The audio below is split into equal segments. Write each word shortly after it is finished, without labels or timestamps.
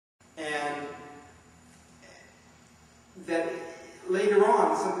that later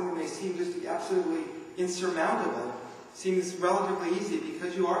on, something that may seem just absolutely insurmountable seems relatively easy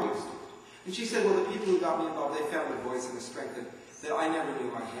because you are used to it. And she said, well, the people who got me involved, they found a voice and a strength that I never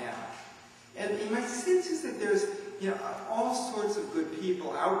knew I had. And my sense is that there's, all sorts of good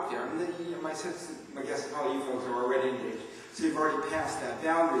people out there. And then, my sense, I guess probably you folks are already engaged, so you've already passed that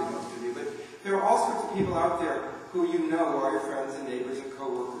boundary, most of you. But there are all sorts of people out there who you know are your friends and neighbors and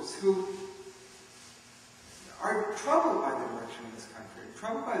co-workers who are troubled by the direction of this country,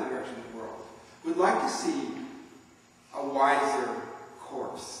 troubled by the direction of the world, would like to see a wiser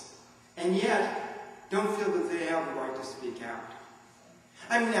course, and yet don't feel that they have the right to speak out.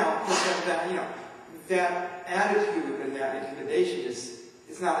 I mean, now, that attitude and that intimidation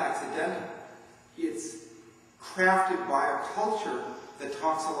it's not accidental. It's crafted by a culture that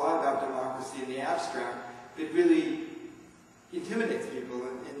talks a lot about democracy in the abstract, that really intimidates people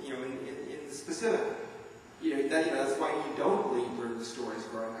in the specific. That's why you don't learn the stories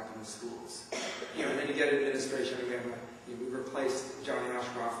growing up in the schools. And then you get administration. We replaced Johnny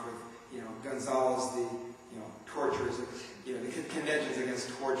Ashcroft with, Gonzalez, the, tortures, the conventions against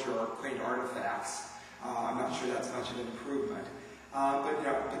torture are quaint artifacts. I'm not sure that's much of an improvement.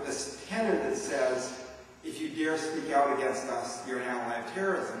 But this tenor that says, if you dare speak out against us, you're an ally of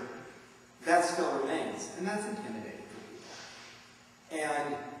terrorism, that still remains, and that's intimidating for people.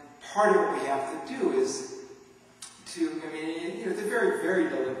 And part of what we have to do is it's a very, very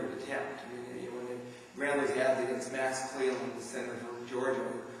deliberate attempt. When they ran those ads against Max Cleland, the senator from Georgia,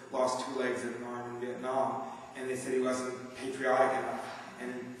 who lost 2 legs and an arm in Vietnam, and they said he wasn't patriotic enough,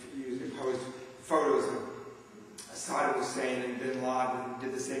 and he posed photos of Saddam Hussein and Bin Laden, and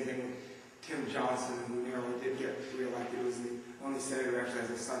did the same thing with Tim Johnson, who nearly did get reelected. He was the only senator who actually has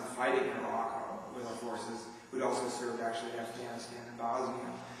a son fighting in Iraq with our forces, who also served actually in Afghanistan and Bosnia.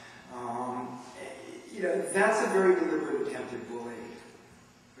 That's a very deliberate attempt at bullying.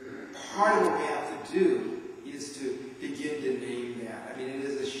 Part of what we have to do is to begin to name that. It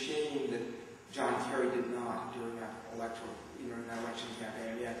is a shame that John Kerry did not during that election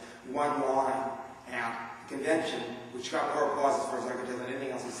campaign. He had one line at the convention, which got more applause as far as I could tell than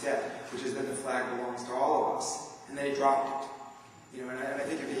anything else he said, which is that the flag belongs to all of us. And then he dropped it. And I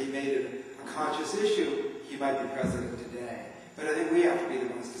think if he made it a conscious issue, he might be president today. But I think we have to be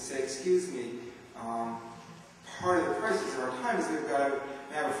the ones to say, excuse me, part of the crisis of our time is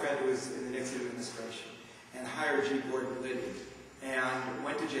I have a friend who was in the Nixon administration and hired G. Gordon Liddy and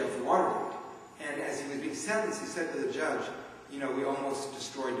went to jail for Watergate. And as he was being sentenced, he said to the judge, we almost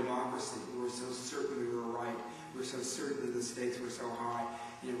destroyed democracy. We were so certain we were right. We were so certain that the stakes were so high.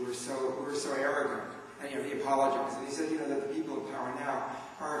 We were so arrogant. And he apologized. And he said, that the people in power now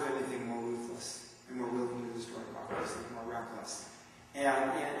are, if anything, more ruthless and more willing to destroy democracy, more reckless.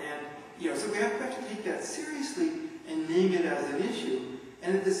 So we have to take that seriously and name it as an issue,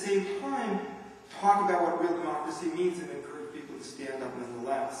 and at the same time talk about what real democracy means and encourage people to stand up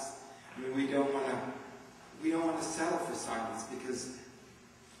nonetheless. We don't want to settle for silence, because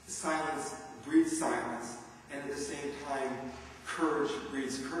silence breeds silence, and at the same time courage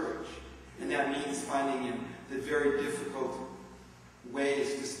breeds courage. And that means finding the very difficult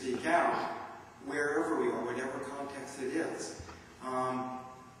ways to speak out wherever we are, whatever context it is.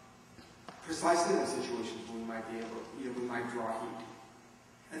 Precisely in those situations where we might be able, we might draw heat.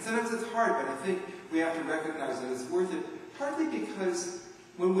 And sometimes it's hard, but I think we have to recognize that it's worth it, partly because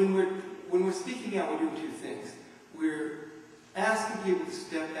when we're speaking out, we're doing 2 things. We're asking people to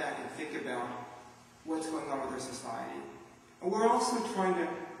step back and think about what's going on with our society. And we're also trying to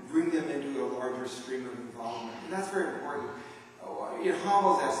bring them into a larger stream of involvement. And that's very important. In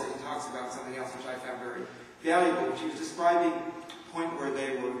Havel's essay, he talks about something else which I found very valuable, which he was describing a point where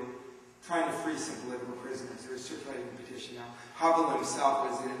they were trying to free some political prisoners. They were circulating a petition. Now, Havel himself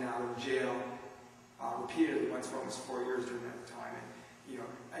was in and out of jail repeatedly, once for almost 4 years during that time.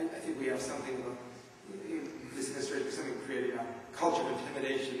 And, I think we have something, this administration, something creating a culture of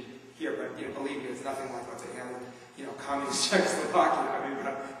intimidation here, but, believe me, it's nothing like what they had in, communist Czechoslovakia.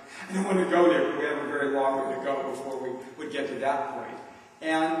 I don't want to go there, but we have a very long way to go before we would get to that point.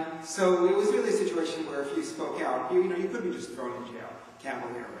 And so it was really a situation where if you spoke out, you could be just thrown in jail,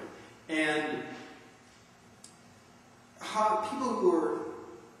 cavalierly. And people who were,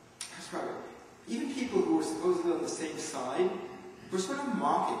 even people who were supposedly on the same side, were sort of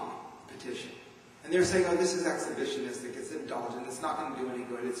mocking the petition. And they were saying, this is exhibitionistic, it's indulgent, it's not going to do any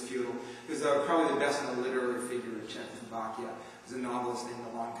good, it's futile. It was probably the best known literary figure in Czechoslovakia. It was a novelist named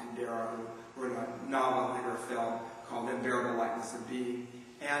Milan Kundera who wrote a novel and later a film called The Unbearable Lightness of Being.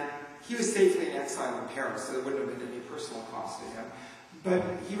 And he was safely in exile in Paris, so there wouldn't have been any personal cost to him. But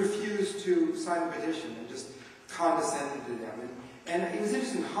he refused to sign the petition and just condescended to them. And it was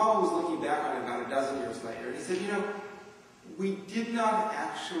interesting, Hall was looking back on it about a dozen years later, and he said, we did not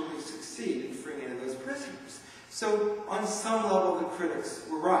actually succeed in freeing any of those prisoners. So on some level, the critics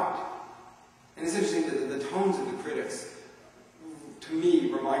were right. And it's interesting that the tones of the critics, to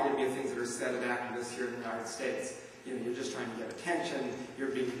me, reminded me of things that are said of activists here in the United States. You're just trying to get attention, you're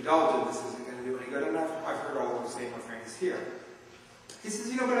being indulgent, this isn't going to do any good. And I've heard all those same refrains here. He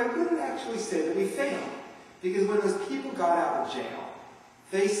says, but I wouldn't actually say that we failed. Because when those people got out of jail,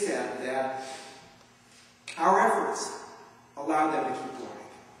 they said that our efforts allowed them to keep going.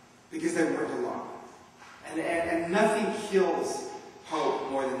 Because they weren't alone. And nothing kills hope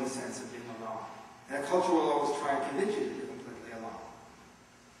more than the sense of being alone. And a culture will always try and convince you that you're completely alone.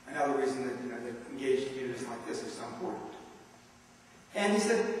 Another reason that, that engaged communities like this are so important. And he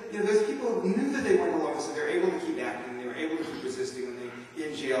said, those people knew that they weren't alone, so they were able to keep acting, they were able to keep resisting when they were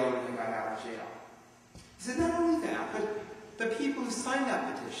in jail and when they got out of jail. He said, not only that, but the people who signed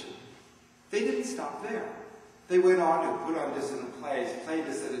that petition, they didn't stop there. They went on to put on dissonant plays, play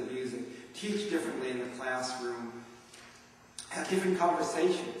dissonant music, teach differently in the classroom, have different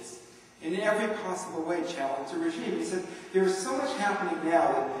conversations, in every possible way challenge the regime. He said, there's so much happening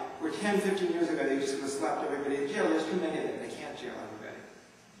now that where 10, 15 years ago they just would have slapped everybody in jail. There's too many of them. They can't jail everybody.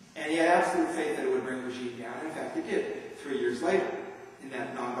 And he had absolute faith that it would bring the regime down. And in fact, it did, 3 years later, in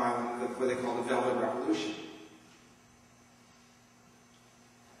that nonviolent, what they call the Velvet Revolution.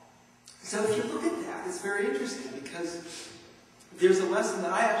 So if you look at that, it's very interesting because there's a lesson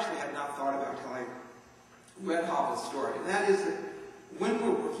that I actually had not thought about until I read Havel's story. And that is that when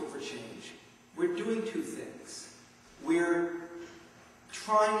we're working for change, we're doing two things. We're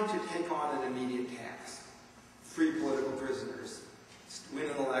trying to take on an immediate task. Free political prisoners, win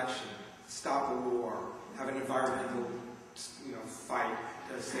an election, stop a war, have an environmental fight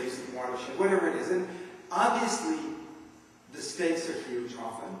to save some watershed, whatever it is. And obviously, the stakes are huge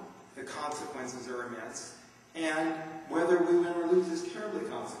often. The consequences are immense. And whether we win or lose is terribly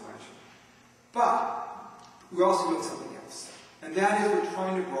consequential. But we're also doing something else. And that is we're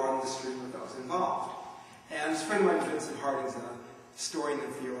trying to broaden the stream of those involved. And his friend of mine, Vincent Harding's a historian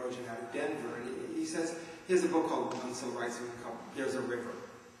and theologian out of Denver, and he says, he has a book called on civil rights called There's a River.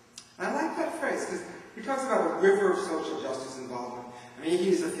 And I like that phrase, because he talks about a river of social justice involvement. I mean,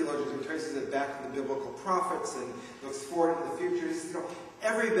 he's a theologian who traces it back to the biblical prophets and looks forward to the future. He says,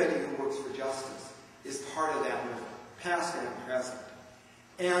 everybody who works for justice is part of that river, past and present.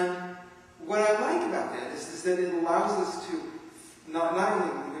 And what I like about that is that it allows us to, not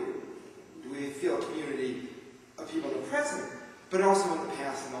only do we feel a community of people in the present, but also in the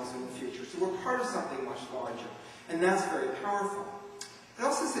past and also in the future. So we're part of something much larger. And that's very powerful. It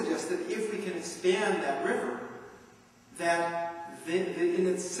also suggests that if we can expand that river, that in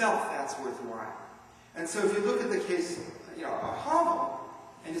itself that's worthwhile. And so if you look at the case of Havel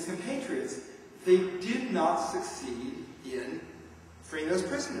and his compatriots, they did not succeed in freeing those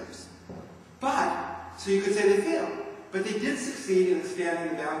prisoners. So you could say they failed. But they did succeed in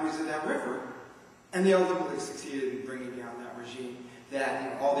expanding the boundaries of that river, and they ultimately succeeded in bringing down that regime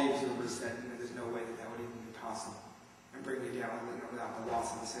that all the observers said there's no way that would even be possible, and bringing it down without the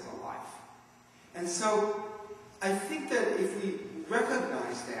loss of a single life. And so I think that if we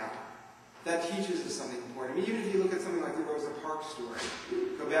recognize that, that teaches us something important. I mean, even if you look at something like the Rosa Parks story,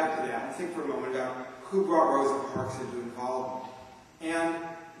 go back to that and think for a moment about who brought Rosa Parks into involvement. And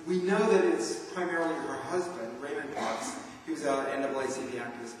we know that it's primarily her husband, Raymond Parks. He was an NAACP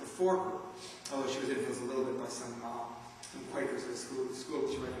activist before her, although she was influenced a little bit by some Quakers at the school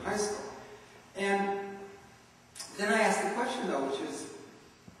that she went to high school. And then I asked the question, though, which is,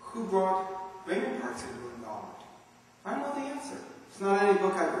 who brought Raymond Parks into involvement? I don't know the answer. It's not any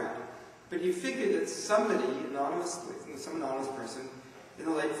book I've read. But you figure that somebody, some anonymous person, in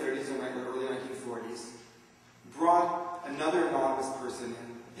the late 30s or early 1940s, brought another anonymous person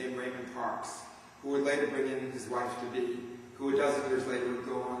in, named Raymond Parks, who would later bring in his wife-to-be, who a dozen years later would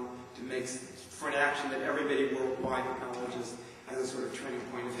go on to make for an action that everybody worldwide acknowledges as a sort of turning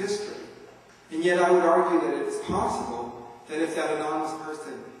point of history. And yet I would argue that it's possible that if that anonymous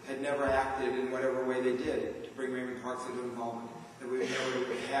person had never acted in whatever way they did to bring Raymond Parks into involvement, that we would never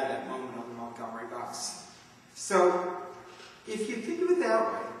have had that moment on the Montgomery bus. So, if you think of it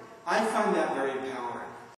that way, I find that very empowering.